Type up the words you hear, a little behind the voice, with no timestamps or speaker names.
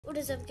What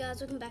is up, guys?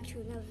 Welcome back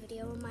to another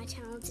video on my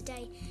channel.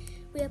 Today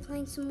we are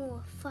playing some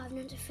more Five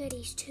Nights at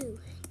Freddy's 2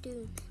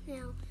 Doom.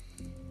 Now,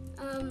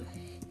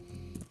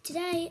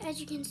 today,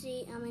 as you can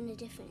see, I'm in a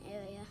different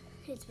area.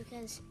 It's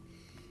because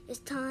this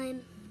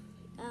time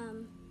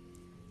I'm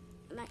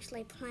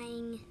actually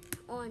playing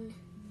on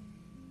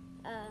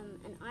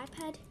an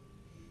iPad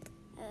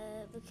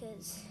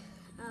because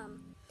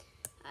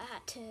I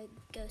had to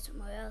go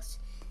somewhere else,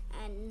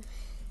 and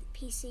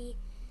PC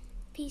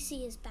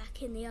is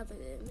back in the other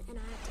room, and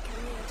I had to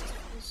come here to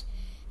start this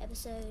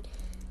episode.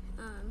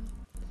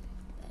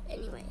 But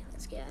anyway,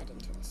 let's get right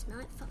into this.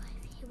 Night 5.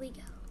 Here we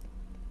go.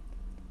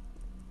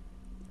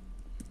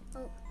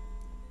 Oh.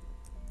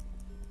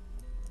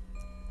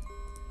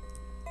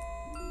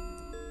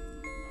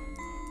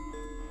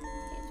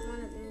 It's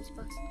one of the music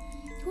boxes.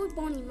 Toy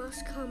Bonnie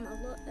must come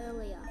a lot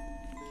earlier,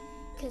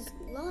 because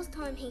last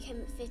time he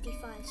came at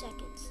 55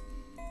 seconds.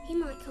 He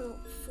might come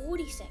at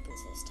 40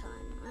 seconds this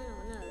time. I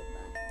don't know,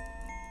 but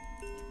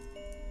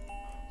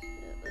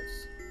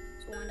let's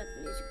wind up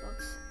the music box.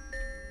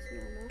 It's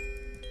normal.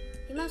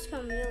 He must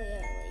come really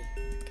early,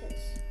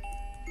 because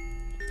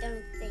I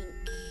don't think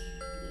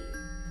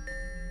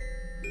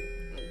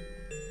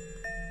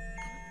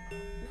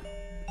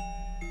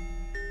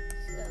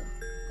So,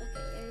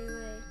 okay,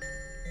 anyway.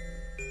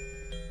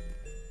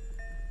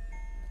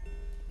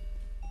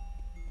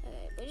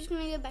 Okay, we're just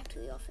gonna go back to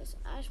the office.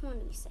 I just want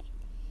to be safe,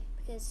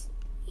 because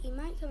he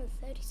might come in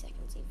 30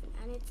 seconds even,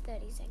 and it's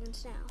 30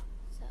 seconds now,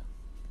 so.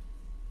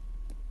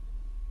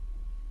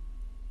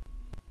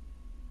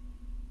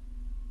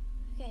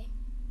 Okay.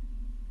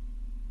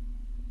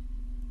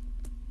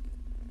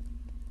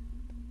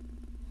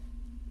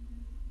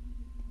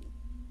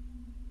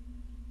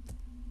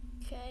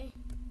 Okay.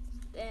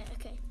 There,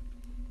 okay.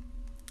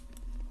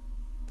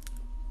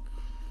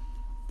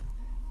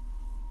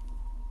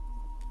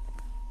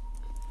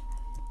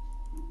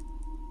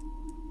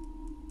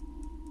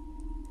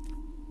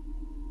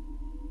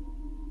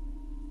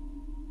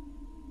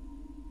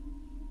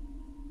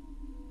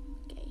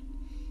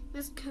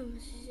 Must come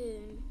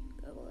soon,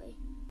 probably.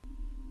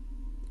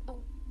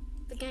 Oh,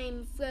 the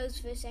game froze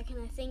for a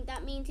second. I think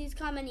that means he's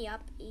coming.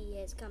 Yep, he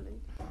is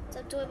coming. What's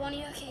up, Toy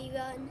Bonnie? Okay,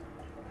 run.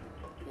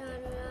 Run.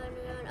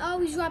 Oh,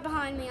 he's right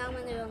behind me. I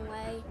went the wrong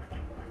way.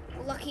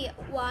 Lucky,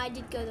 well, I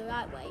did go the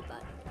right way,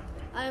 but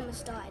I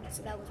almost died,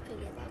 so that was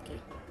pretty lucky.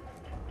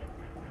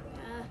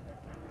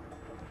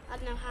 I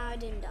don't know how I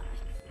didn't die.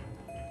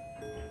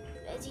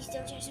 Is he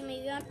still chasing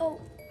me? Run. Oh,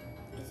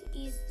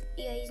 he's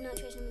not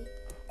chasing me.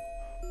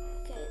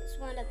 Okay, let's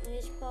wind up the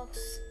music box.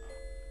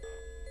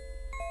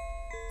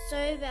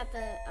 Sorry about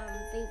the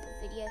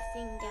video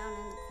thing down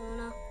in the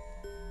corner.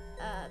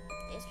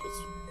 It's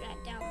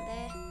right down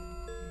there.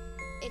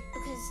 It's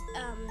because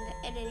the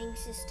editing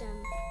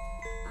system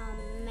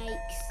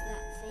makes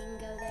that thing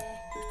go there.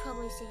 You've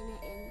probably seen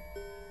it in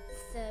the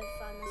third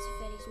Five Nights at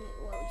Freddy's movie.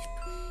 Well,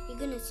 you're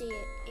gonna see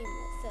it in the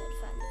third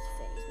Five Nights at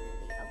Freddy's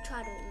movie. I'll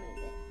try to remove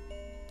it,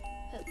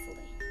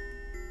 hopefully.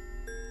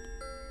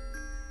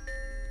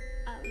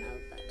 I don't know,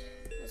 but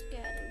let's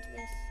get into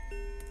this.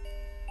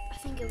 I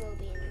think it will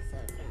be in the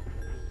third film.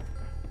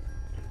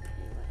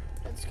 Anyway,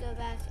 let's go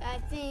back. I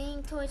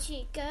think Toy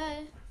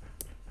Chica.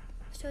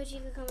 Is Toy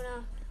Chica coming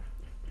out?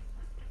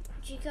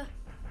 Chica?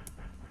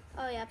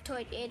 Oh yeah,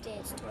 it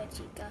is Toy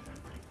Chica.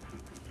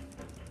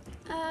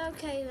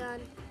 Okay,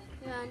 run.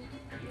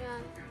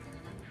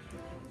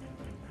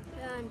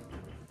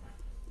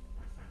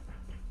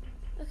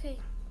 Okay.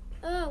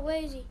 Oh,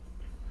 where is he?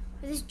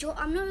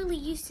 I'm not really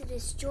used to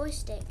this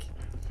joystick.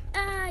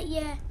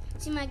 Yeah.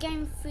 See, my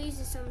game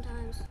freezes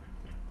sometimes.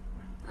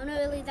 I'm not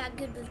really that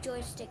good with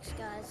joysticks,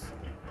 guys.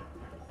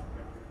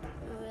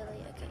 Not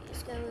really. Okay,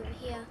 let's go over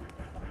here.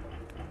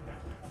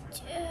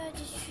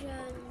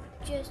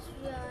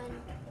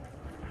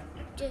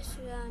 Just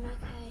run.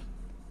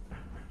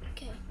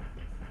 Okay.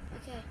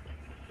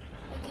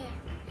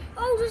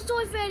 Oh, there's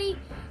Toy Freddy.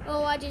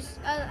 Oh, I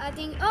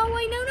think. Oh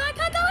wait, no, I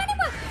can't go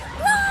anywhere.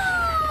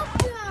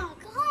 No,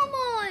 come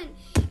on.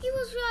 He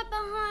was right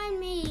behind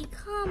me.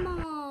 Come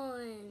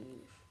on.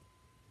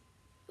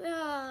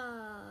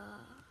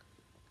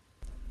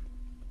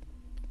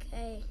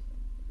 Okay.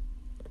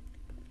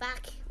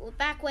 We're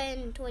back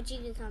when Toy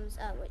Chica comes.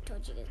 Oh wait, Toy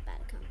Chica's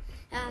about to come.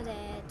 Ah,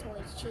 there,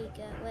 Toy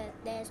Chica. Well,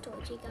 there's Toy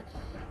Chica. Okay,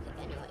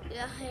 anyway,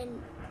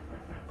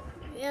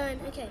 run.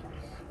 Okay,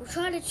 we'll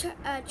try to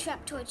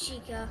trap Toy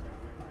Chica.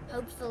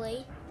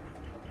 Hopefully,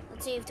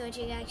 let's see if Toy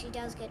Chica actually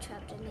does get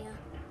trapped in here.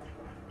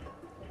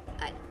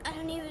 I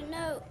don't even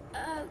know.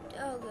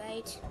 Oh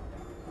great.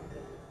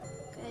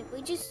 Good.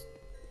 We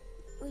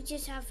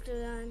just have to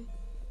run.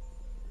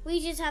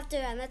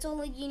 That's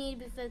all you need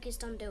to be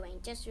focused on doing.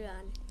 Just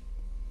run.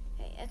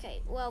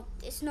 Okay. Well,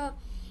 it's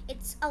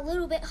a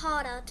little bit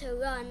harder to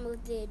run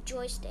with the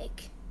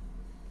joystick.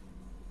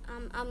 I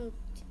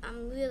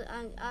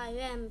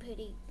am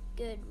pretty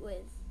good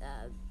with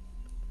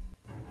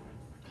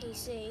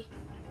PC.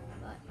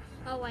 But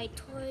oh wait,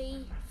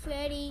 Toy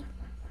Freddy.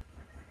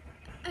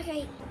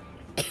 Okay.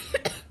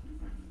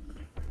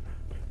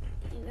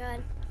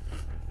 Run.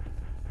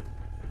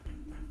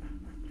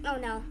 Oh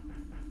no.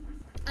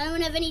 I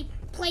don't have any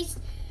place.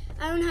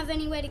 I don't have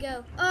anywhere to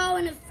go. Oh,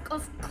 and of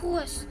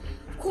course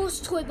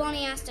Toy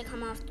Bonnie has to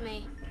come after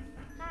me.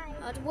 Hi.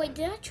 Wait,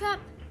 did I trap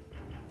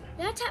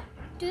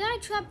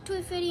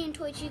Toy Freddy and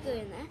Toy Chica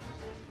in there?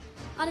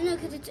 I don't know,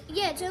 cause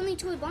it's only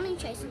Toy Bonnie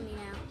chasing me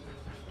now.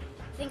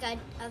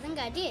 I think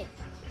I did.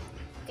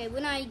 Okay,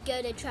 when I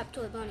go to trap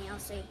Toy Bonnie, I'll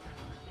see.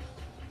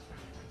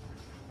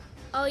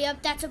 Oh,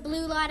 yep, that's a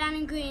blue light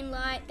and a green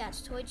light.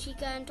 That's Toy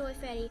Chica and Toy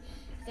Freddy.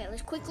 Okay,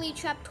 let's quickly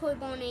trap Toy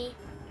Bonnie.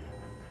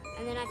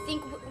 And then I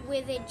think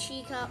with it,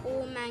 Chica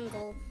or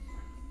Mangle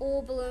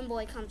or Balloon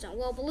Boy comes on.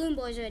 Well, Balloon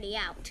Boy's already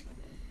out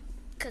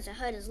because I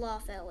heard his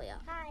laugh earlier.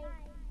 Hi.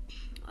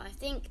 I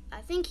think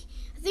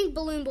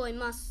Balloon Boy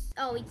must.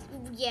 Oh, it's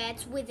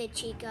with it,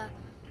 Chica.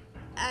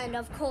 And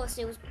of course,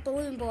 it was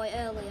Balloon Boy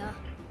earlier.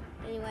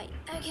 Anyway,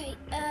 okay,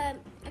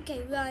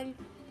 run.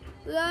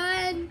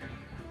 Okay,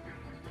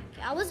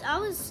 I was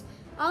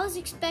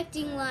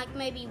expecting like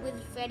maybe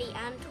with Freddy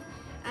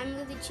and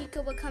with the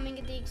Chica were coming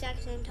at the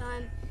exact same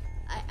time.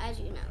 As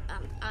you know,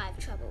 I have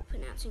trouble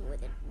pronouncing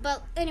with it.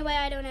 But anyway,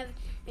 I don't have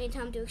any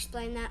time to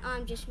explain that.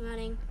 I'm just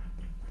running.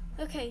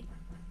 Okay.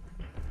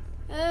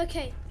 Hello.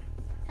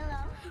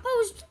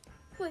 Oh,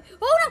 wait.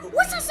 Oh no!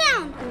 What's that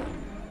sound?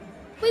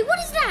 Wait, what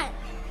is that?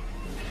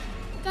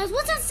 Guys,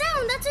 what's that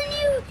sound? That's a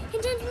new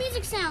intense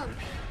music sound.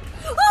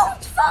 Oh,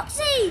 it's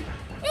Foxy!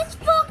 It's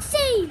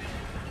Foxy!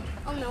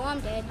 Oh no, I'm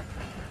dead.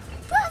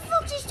 But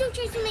Foxy's still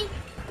chasing me.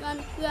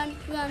 Run. I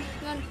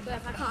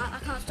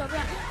can't stop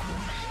running.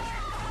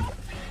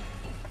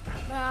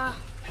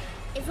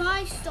 If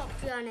I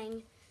stopped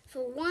running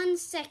for 1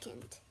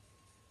 second,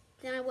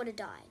 then I would have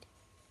died.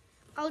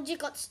 I just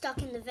got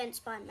stuck in the vents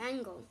by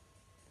Mangle.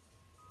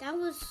 That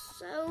was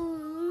so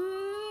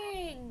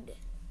rigged.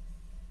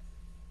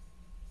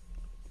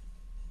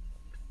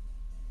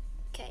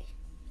 Okay,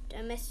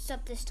 don't mess this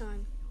up this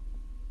time.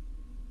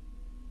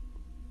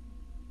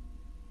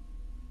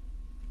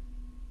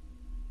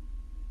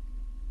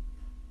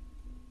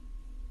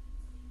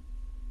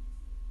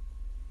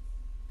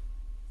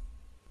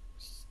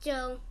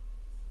 Still,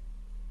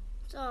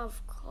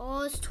 of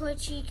course, Toy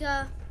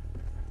Chica.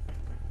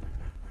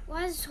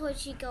 Why does Toy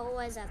Chica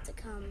always have to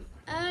come?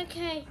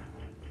 Okay,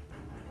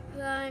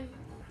 run.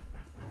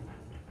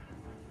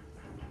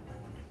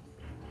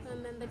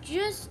 Remember,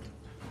 just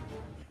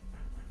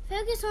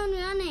focus on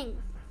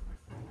running.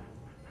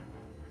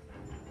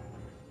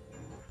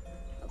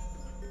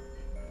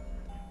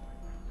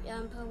 Yeah,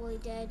 I'm probably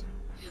dead.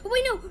 Oh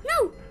wait,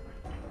 no!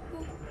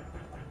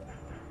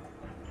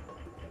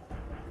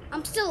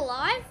 I'm still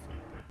alive?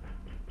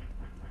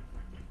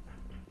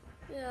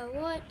 Yeah,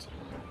 what?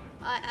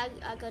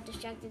 I got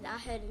distracted. I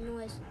heard a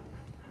noise.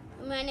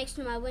 I'm right next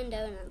to my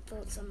window and I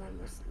thought someone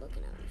was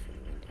looking at me from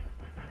the window.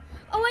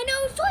 Oh, I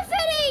know! It's Toy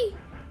Freddy!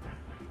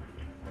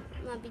 I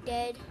might be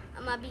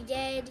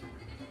dead.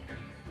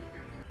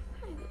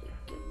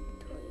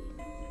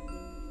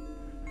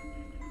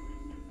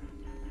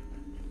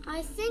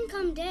 I think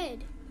I'm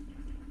dead.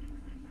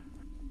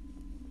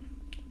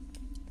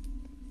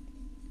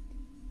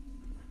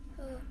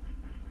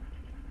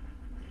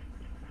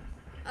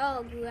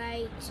 Oh,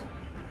 great.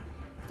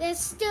 They're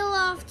still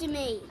after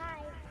me.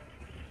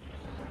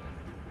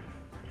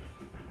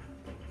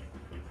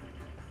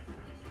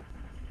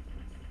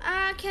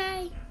 Hi.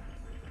 Okay.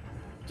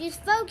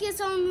 Just focus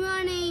on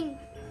running.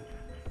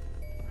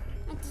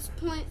 At this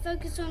point,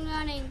 focus on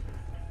running.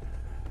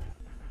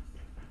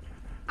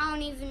 I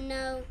don't even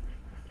know.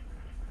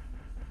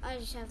 I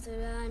just have to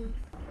run.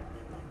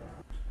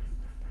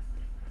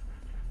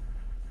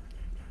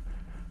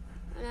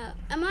 Oh, no.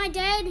 Am I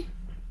dead?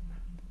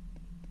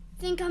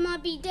 Think I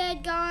might be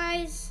dead,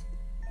 guys.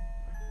 Oh,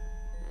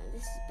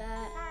 this is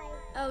bad. Hi.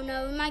 Oh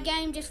no, my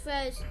game just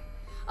froze.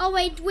 Oh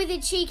wait, with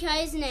a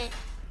Chica, isn't it?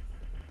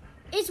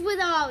 It's with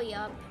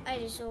Aria. I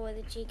just saw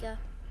with a Chica.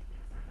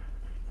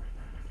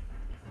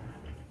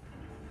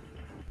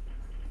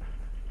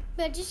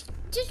 But just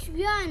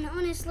run,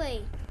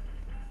 honestly.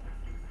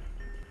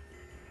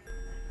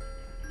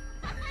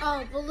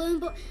 Oh, Balloon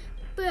Boy.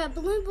 Bruh,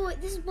 Balloon Boy,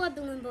 this is why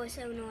Balloon Boy is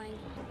so annoying.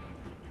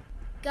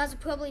 You guys are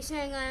probably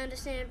saying I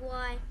understand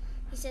why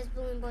he says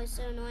Balloon Boy is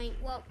so annoying.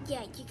 Well,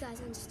 yeah, you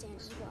guys understand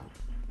as well.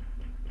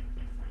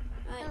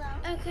 Right,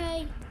 Hello.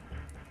 okay.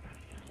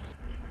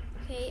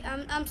 Okay,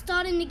 I'm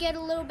starting to get a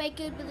little bit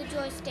good with the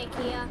joystick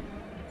here.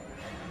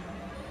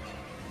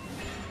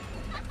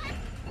 I'm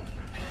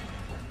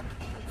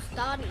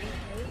starting to.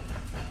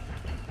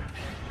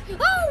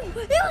 Oh!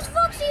 It was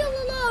Foxy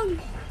all along!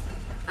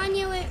 I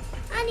knew it.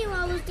 I knew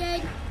I was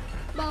dead.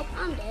 Well,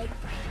 I'm dead.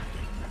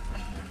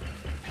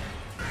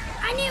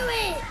 I knew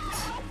it!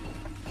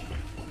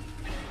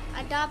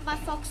 I died by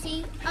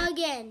Foxy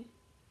again.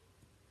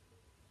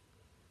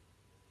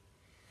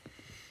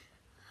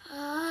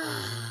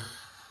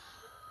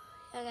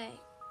 Okay,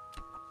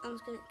 I'm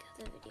just gonna cut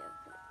the video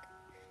quick.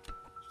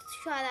 Let's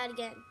try that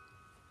again.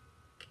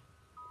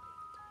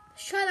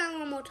 Let's try that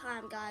one more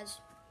time,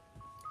 guys.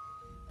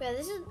 Bro,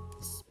 this is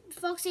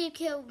Foxy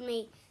killed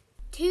me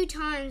 2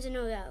 times in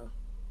a row.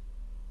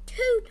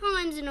 2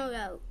 times in a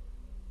row.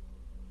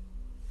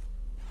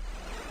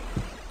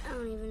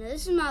 don't even know.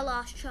 This is my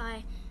last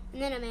try,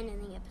 and then I'm ending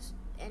the episode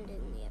because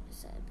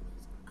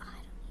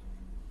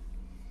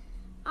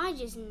I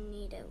just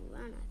need to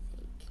run, I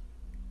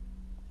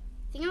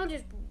think I'll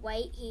just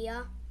wait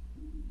here,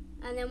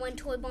 and then when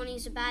Toy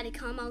Bonnie's about to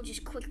come, I'll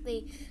just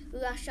quickly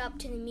rush up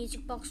to the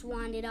music box,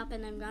 wind it up,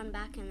 and then run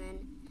back, and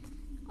then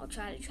I'll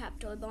try to trap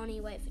Toy Bonnie,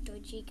 wait for Toy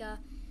Chica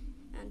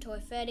and Toy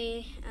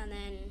Freddy, and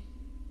then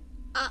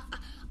I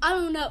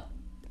don't know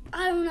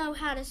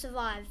how to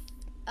survive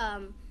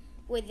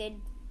with it,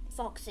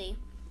 Foxy.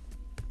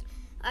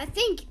 I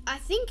think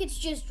it's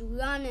just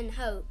run and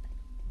hope.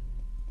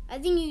 I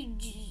think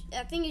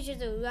it's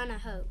just a run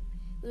and hope.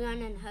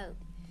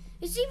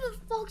 You see,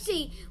 with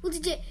Foxy,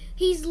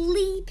 he's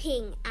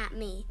leaping at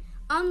me.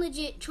 I'm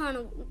legit trying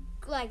to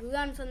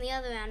run from the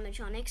other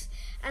animatronics,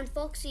 and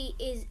Foxy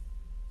is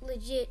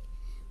legit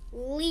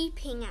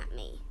leaping at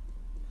me.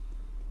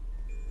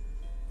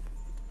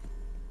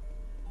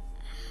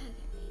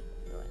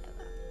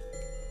 Whatever.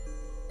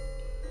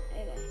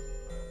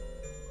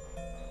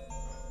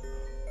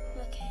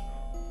 Okay.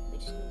 We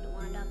just need to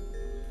wind up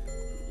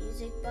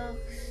music box.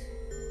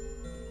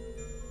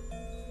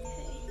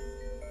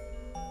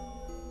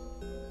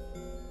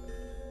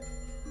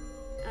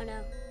 Oh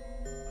no.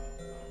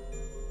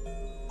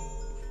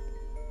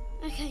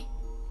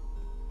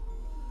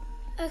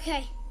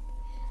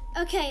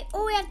 Okay,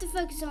 all we have to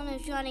focus on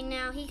is running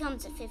now. He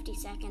comes at 50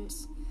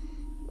 seconds.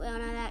 We all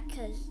know that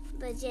because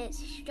legit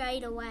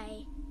straight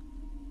away.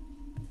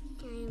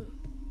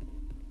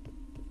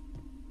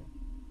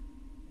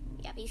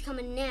 Yep, he's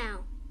coming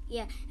now.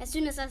 Yeah, as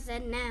soon as I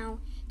said now,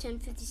 turn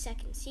 50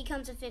 seconds. He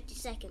comes at 50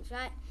 seconds,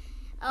 right?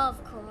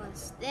 Of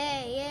course.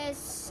 There he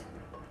is.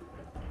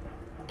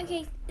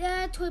 Okay,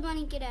 Toy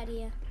Bunny, get out of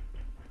here.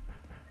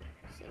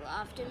 Still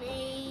after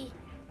me.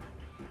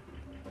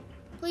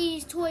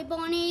 Please, Toy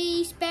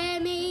Bunny, spare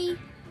me.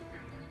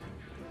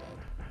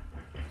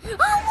 Oh,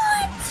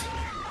 what?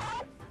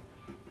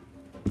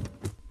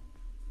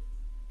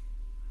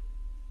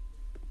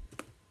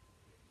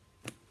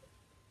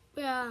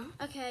 Yeah,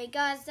 okay,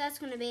 guys, that's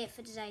going to be it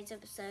for today's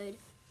episode.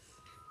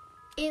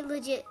 It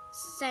legit,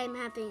 same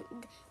happened.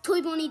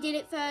 Toy Bunny did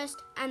it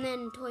first, and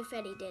then Toy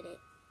Freddy did it.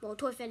 Well,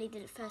 Toy Freddy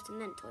did it first, and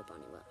then Toy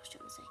Bunny, what I was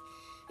trying to say.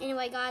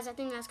 Anyway, guys, I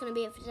think that's going to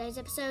be it for today's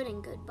episode,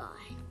 and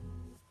goodbye.